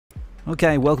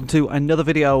Okay, welcome to another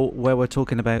video where we're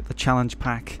talking about the challenge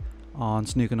pack on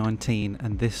Snooker 19,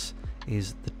 and this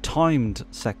is the timed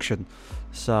section.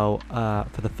 So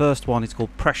for the first one, it's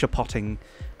called pressure potting,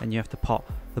 and you have to pot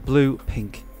the blue,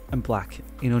 pink and black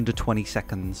in under 20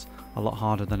 seconds. A lot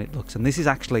harder than it looks, and this is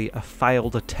actually a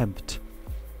failed attempt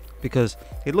because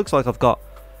it looks like I've got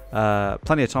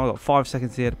plenty of time. I've got 5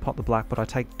 seconds here to pot the black, but I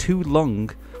take too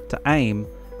long to aim,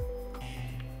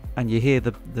 and you hear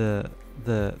the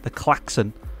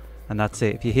klaxon, and that's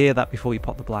it. If you hear that before you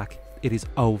pot the black, it is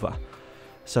over.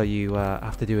 So you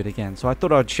have to do it again. So I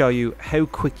thought I'd show you how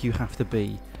quick you have to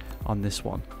be on this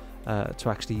one to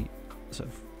actually sort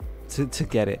of to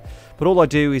get it. But all I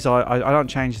do is I don't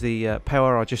change the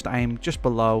power. I just aim just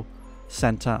below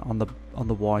center on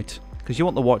the white, because you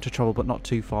want the white to travel but not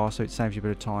too far, so it saves you a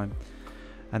bit of time.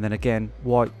 And then again,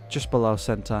 white just below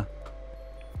center.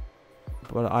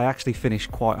 But I actually finished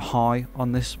quite high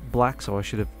on this black, so I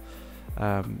should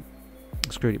have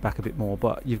screwed it back a bit more.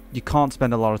 But you can't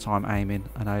spend a lot of time aiming,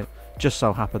 and I just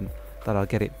so happened that I'll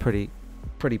get it pretty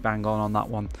bang on that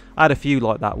one. I had a few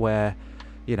like that where,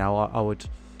 you know, I would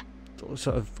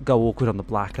sort of go awkward on the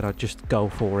black and I'd just go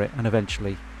for it, and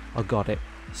eventually I got it.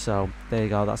 So there you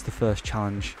go, that's the first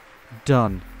challenge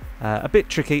done. A bit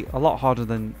tricky, a lot harder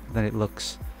than it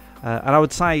looks, and I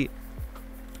would say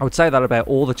that about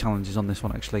all the challenges on this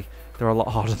one. Actually, they're a lot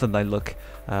harder than they look,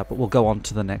 but we'll go on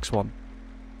to the next one,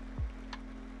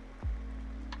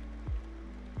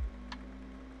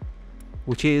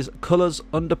 which is colours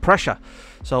under pressure.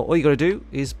 So all you got to do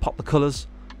is pop the colours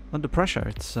under pressure.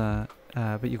 It's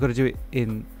but you've got to do it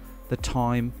in the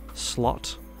time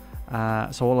slot.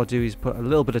 So all I do is put a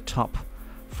little bit of top,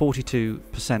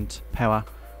 42% power,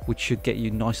 which should get you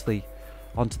nicely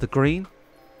onto the green.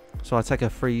 So I take a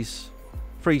freeze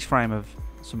frame of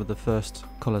some of the first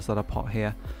colours that I pot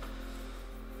here.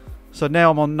 So now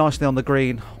I'm on nicely on the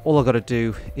green. All I've got to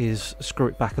do is screw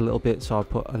it back a little bit, so I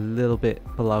put a little bit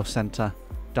below center.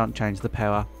 Don't change the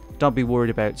power. Don't be worried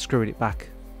about screwing it back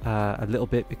a little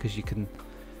bit, because you can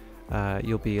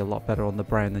you'll be a lot better on the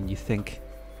brown than you think.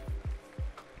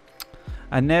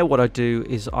 And now what I do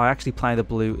is I actually play the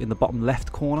blue in the bottom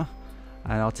left corner,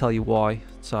 and I'll tell you why.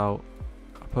 So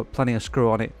I put plenty of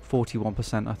screw on it,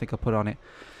 41% I think I put on it.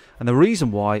 And the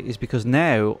reason why is because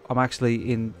now I'm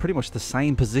actually in pretty much the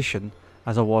same position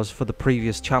as I was for the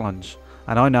previous challenge,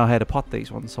 and I know how to pot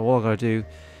these ones. So all I've got to do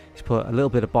is put a little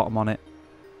bit of bottom on it,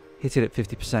 hit it at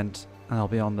 50%, and I'll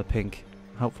be on the pink.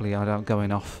 Hopefully I don't go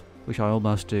in off, which I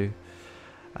almost do.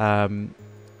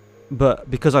 But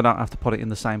because I don't have to put it in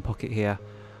the same pocket here,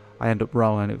 I end up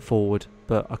rolling it forward,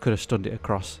 but I could have stunned it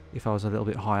across if I was a little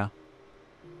bit higher.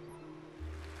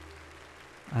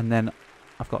 And then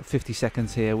I've got 50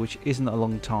 seconds here, which isn't a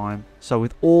long time. So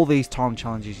with all these time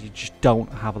challenges, you just don't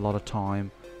have a lot of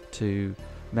time to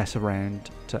mess around,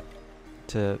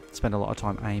 to spend a lot of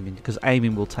time aiming, because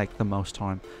aiming will take the most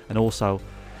time, and also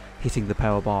hitting the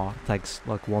power bar takes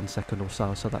like 1 second or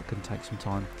so, so that can take some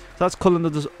time. So that's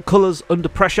colours under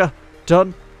pressure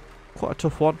done. Quite a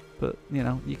tough one, but you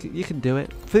know, you can do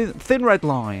it. Thin red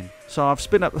line. So I've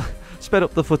sped up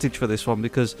the footage for this one,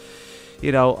 because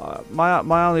you know,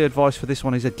 my only advice for this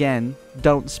one is, again,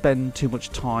 don't spend too much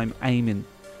time aiming.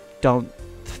 Don't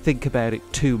think about it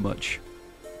too much.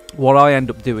 What I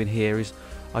end up doing here is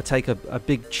I take a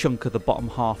big chunk of the bottom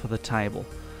half of the table,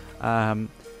 and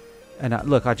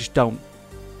look, I just don't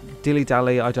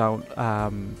dilly-dally. I don't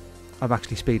I'm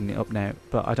actually speeding it up now,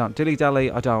 but I don't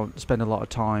dilly-dally. I don't spend a lot of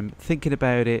time thinking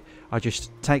about it. I just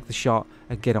take the shot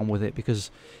and get on with it, because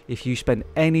if you spend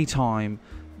any time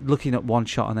looking at one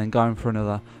shot and then going for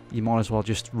another, you might as well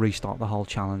just restart the whole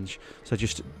challenge. So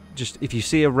just if you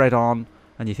see a red on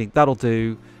and you think that'll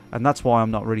do, and that's why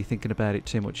I'm not really thinking about it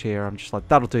too much here. I'm just like,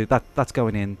 that'll do, that's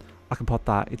going in, I can pot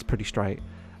that, it's pretty straight,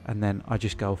 and then I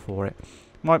just go for it.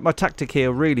 My tactic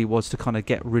here really was to kind of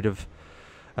get rid of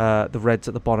the reds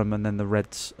at the bottom and then the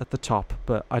reds at the top,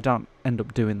 but I don't end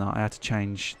up doing that. I had to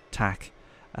change tack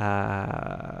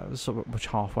sort of much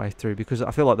halfway through, because I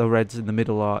feel like the reds in the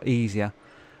middle are easier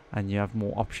and you have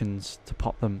more options to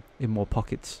pop them in more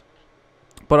pockets.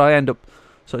 But I end up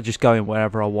sort of just going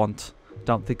wherever I want.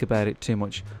 Don't think about it too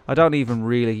much. I don't even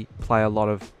really play a lot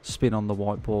of spin on the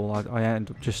white ball. I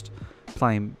end up just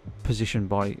playing position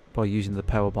by using the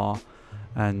power bar.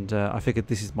 And I figured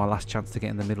this is my last chance to get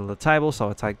in the middle of the table, so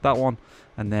I take that one,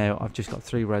 and now I've just got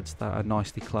 3 reds that are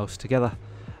nicely close together,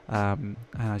 and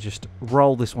I just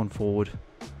roll this one forward,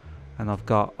 and I've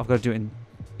got to do it in,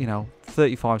 you know,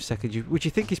 35 seconds, which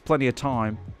you think is plenty of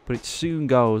time, but it soon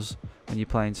goes when you're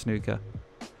playing snooker.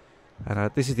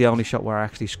 And this is the only shot where I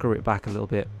actually screw it back a little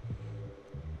bit.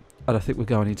 And I think we're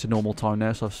going into normal time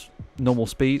now, so normal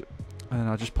speed. And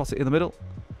I just pot it in the middle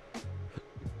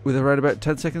with around about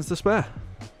 10 seconds to spare.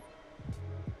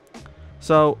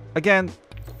 So again,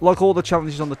 like all the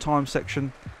challenges on the time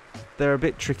section, they're a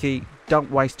bit tricky.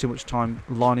 Don't waste too much time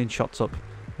lining shots up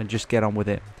and just get on with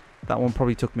it. That one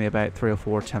probably took me about 3 or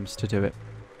 4 attempts to do it.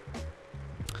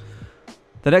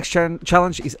 The next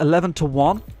challenge is 11 to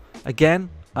 1. Again,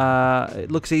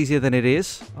 it looks easier than it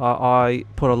is. I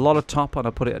put a lot of top and I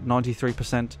put it at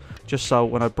 93%, just so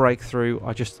when I break through,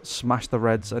 I just smash the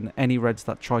reds, and any reds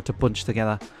that try to bunch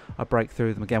together, I break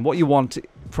through them again. What you want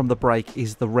from the break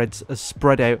is the reds as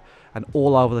spread out and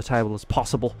all over the table as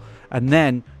possible, and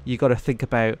then you got to think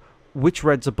about which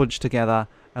reds are bunched together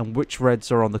and which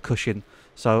reds are on the cushion.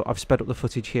 So I've sped up the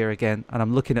footage here again, and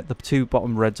I'm looking at the 2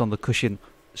 bottom reds on the cushion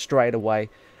straight away,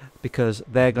 because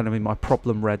they're going to be my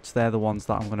problem reds. They're the ones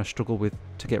that I'm going to struggle with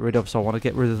to get rid of, so I want to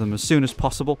get rid of them as soon as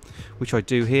possible, which I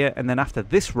do here. And then after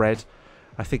this red,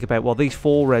 I think about, well, these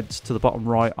 4 reds to the bottom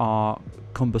right are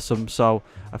cumbersome, so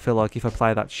I feel like if I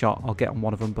play that shot, I'll get on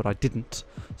one of them, but I didn't,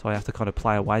 so I have to kind of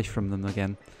play away from them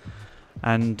again.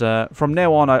 And from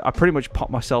now on, I pretty much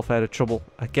popped myself out of trouble.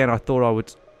 Again, I thought I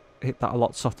would hit that a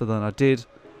lot softer than I did,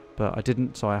 but I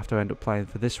didn't, so I have to end up playing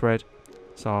for this red.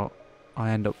 So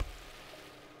I end up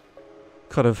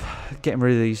kind of getting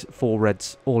rid of these 4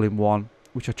 reds all in one,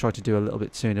 which I tried to do a little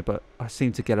bit sooner, but I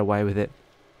seem to get away with it.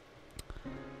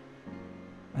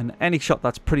 And any shot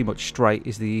that's pretty much straight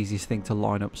is the easiest thing to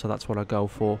line up, so that's what I go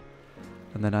for.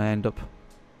 And then I end up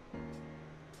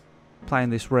playing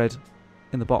this red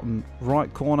in the bottom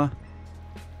right corner.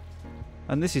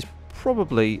 And this is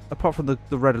probably, apart from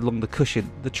the red along the cushion,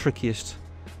 the trickiest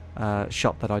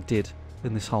shot that I did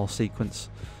in this whole sequence.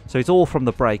 So it's all from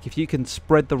the break. If you can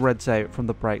spread the reds out from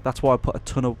the break, that's why I put a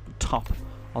ton of top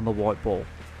on the white ball,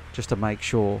 just to make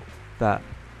sure that,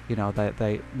 you know,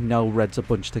 they no reds are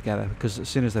bunched together, because as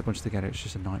soon as they're bunched together, it's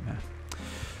just a nightmare.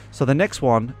 So the next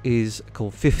one is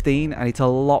called 15, and it's a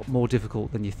lot more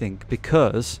difficult than you think,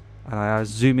 because, and I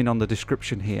zoom in on the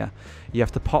description here, you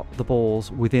have to pot the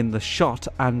balls within the shot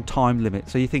and time limit.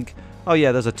 So you think, oh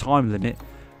yeah, there's a time limit,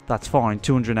 that's fine,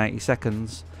 280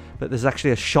 seconds, but there's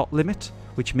actually a shot limit,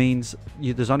 which means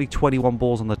there's only 21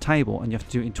 balls on the table, and you have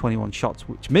to do it in 21 shots,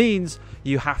 which means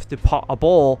you have to pot a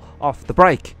ball off the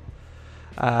break,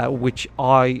 which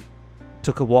I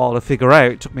took a while to figure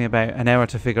out. It took me about an hour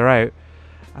to figure out,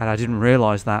 and I didn't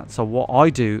realise that. So what I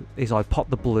do is I pot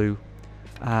the blue,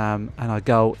 and I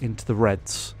go into the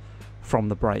reds from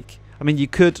the break. I mean, you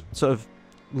could sort of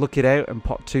look it out and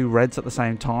pot 2 reds at the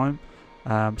same time.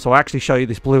 So I actually show you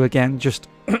this blue again, just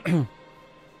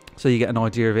so you get an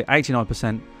idea of it.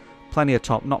 89%, plenty of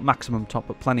top, not maximum top,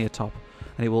 but plenty of top,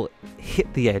 and it will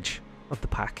hit the edge of the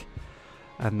pack,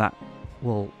 and that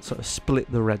will sort of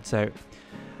split the reds out.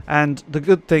 And the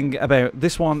good thing about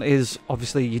this one is,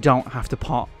 obviously, you don't have to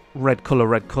pot red colour,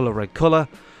 red colour, red colour.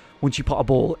 Once you pot a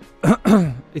ball,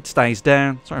 it stays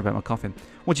down. Sorry about my coughing.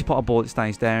 Once you pot a ball, it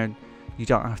stays down. You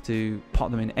don't have to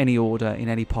pot them in any order, in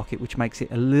any pocket, which makes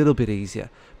it a little bit easier.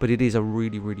 But it is a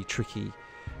really, really tricky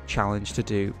challenge to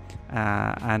do.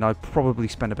 And I probably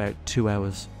spent about 2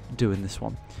 hours doing this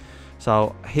one.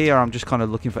 So here I'm just kind of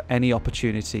looking for any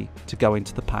opportunity to go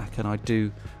into the pack, and I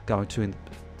do go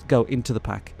into the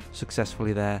pack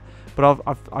successfully there. But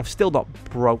I've still not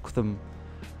broke them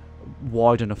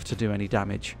wide enough to do any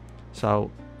damage.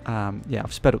 So yeah,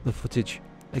 I've sped up the footage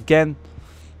again,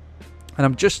 and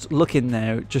I'm just looking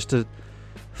now just to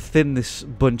thin this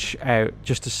bunch out,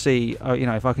 just to see you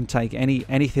know, if I can take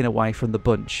anything away from the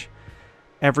bunch.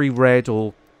 Every red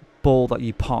or ball that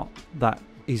you pot that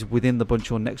is within the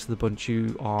bunch or next to the bunch,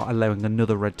 you are allowing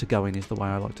another red to go in, is the way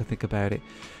I like to think about it.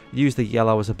 Use the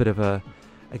yellow as a bit of a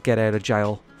get out of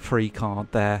jail free card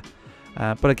there.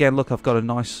 But again, look, I've got a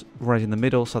nice red in the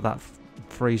middle, so that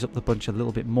frees up the bunch a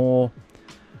little bit more,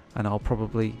 and I'll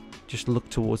probably just look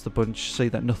towards the bunch, see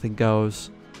that nothing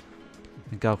goes,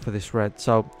 and go for this red.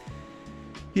 So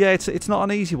yeah, it's not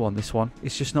an easy one, this one.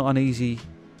 It's just not an easy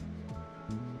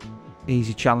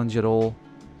challenge at all.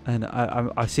 And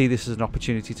I see this as an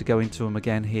opportunity to go into them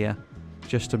again here,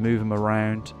 just to move them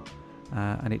around,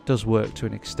 and it does work to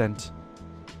an extent.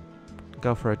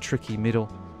 Go for a tricky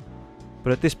middle,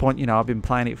 but at this point, you know, I've been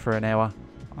playing it for an hour.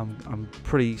 I'm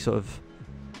pretty sort of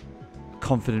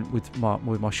confident with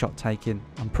my shot taking.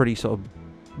 I'm pretty sort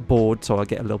of bored, so I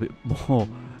get a little bit more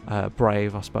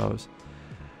brave, I suppose.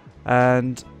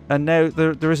 And now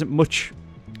there isn't much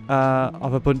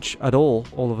of a bunch at all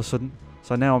of a sudden.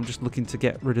 So now I'm just looking to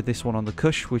get rid of this one on the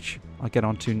cush, which I get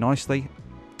onto nicely.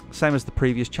 Same as the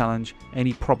previous challenge,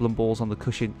 any problem balls on the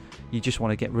cushion, you just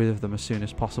want to get rid of them as soon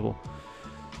as possible.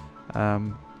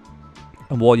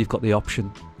 And while you've got the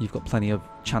option, you've got plenty of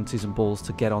chances and balls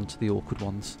to get onto the awkward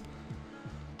ones.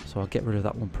 So I'll get rid of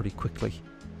that one pretty quickly.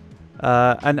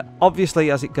 And obviously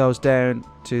as it goes down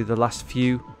to the last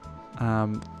few,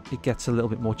 it gets a little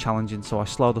bit more challenging, so I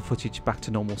slow the footage back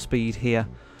to normal speed here.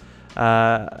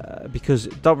 Because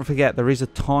don't forget there is a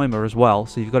timer as well,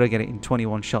 so you've got to get it in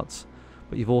 21 shots,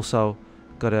 but you've also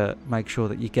got to make sure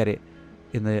that you get it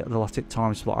in the allotted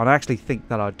time slot. And I actually think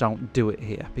that I don't do it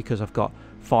here because I've got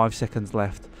 5 seconds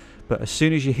left. But as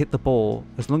soon as you hit the ball,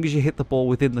 as long as you hit the ball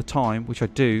within the time, which I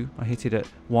do, I hit it at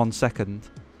 1 second,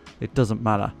 it doesn't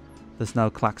matter. There's no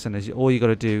klaxon. All you got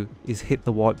to do is hit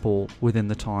the white ball within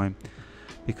the time,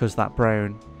 because that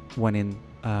brown went in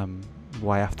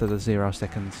way after the 0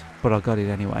 seconds, but I got it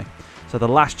anyway. So the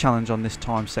last challenge on this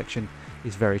time section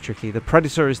is very tricky. The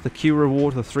Predator is the Q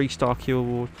reward, the 3-star Q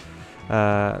reward.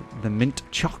 The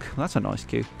Mintchoc, that's a nice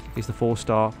Q, is the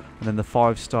 4-star, and then the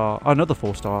 5-star, another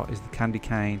 4-star is the Candy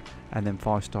Cane, and then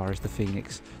 5-star is the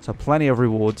Phoenix. So plenty of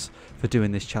rewards for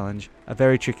doing this challenge. A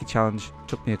very tricky challenge,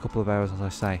 took me a couple of hours, as I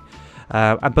say.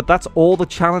 But that's all the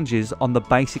challenges on the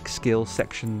basic skill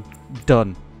section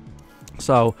done.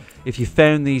 So if you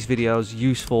found these videos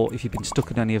useful, if you've been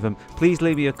stuck in any of them, please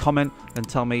leave me a comment and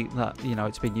tell me that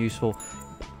it's been useful.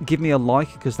 Give me a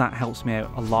like, because that helps me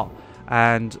out a lot.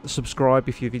 And subscribe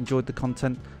if you've enjoyed the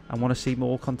content and want to see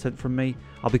more content from me.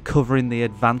 I'll be covering the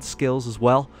advanced skills as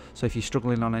well, so if you're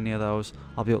struggling on any of those,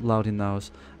 I'll be uploading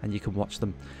those and you can watch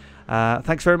them.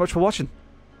 Thanks very much for watching.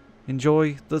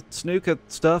 Enjoy the snooker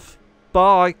stuff.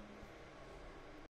 Bye.